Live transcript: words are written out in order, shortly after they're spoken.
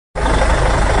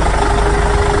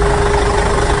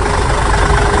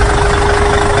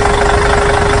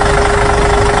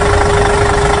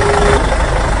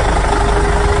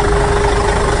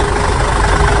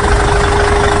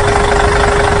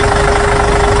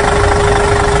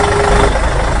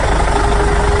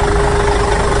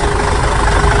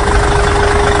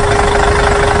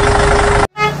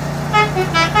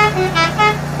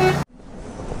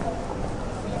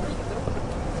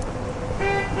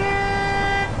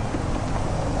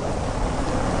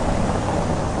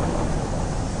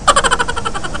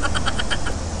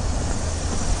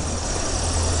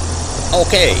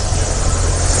Okay.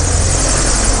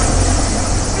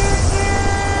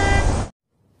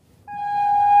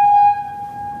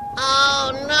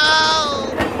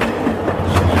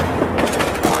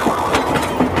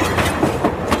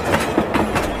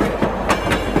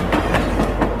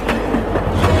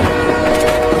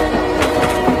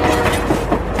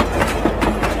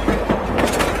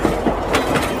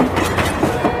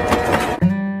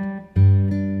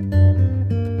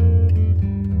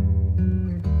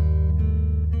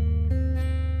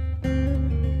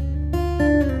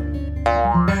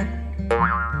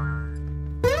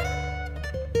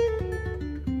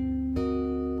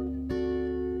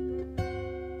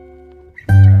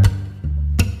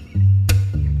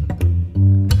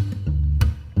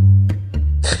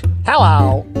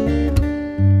 Hello.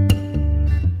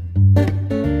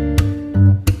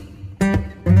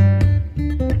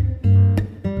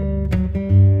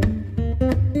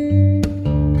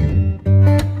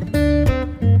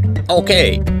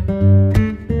 Okay.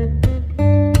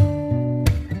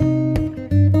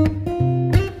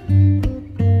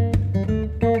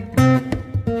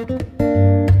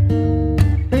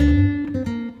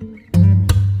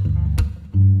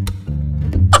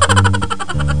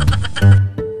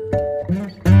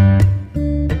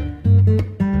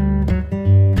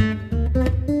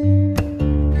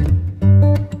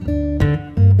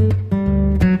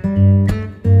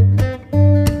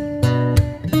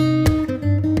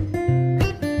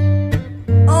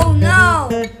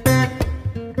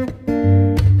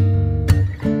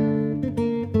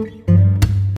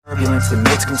 And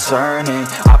it's concerning.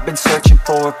 I've been searching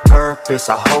for a purpose,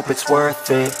 I hope it's worth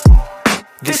it.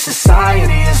 This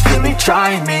society is really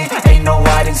trying me. Ain't no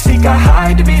hide and seek, I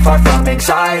hide to be far from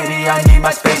anxiety. I need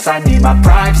my space, I need my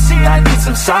privacy, I need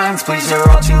some silence, please. You're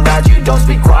all too loud, you don't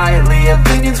speak quietly.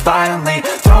 Opinions violently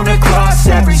thrown across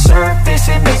every surface,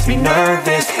 it makes me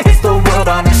nervous. Is the world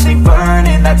honestly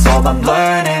burning? That's all I'm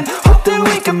learning. Hope that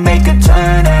we can make a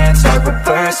turn and start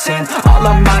reversing all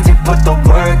our minds and put the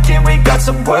work in. We got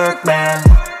some work, man.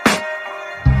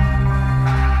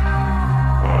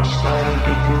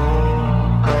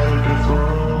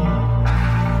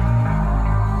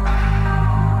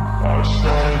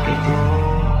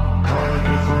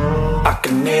 I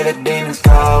can hear the demons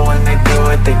call when they do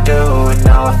what they do, and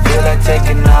now I feel like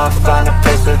taking off, find a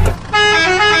place with the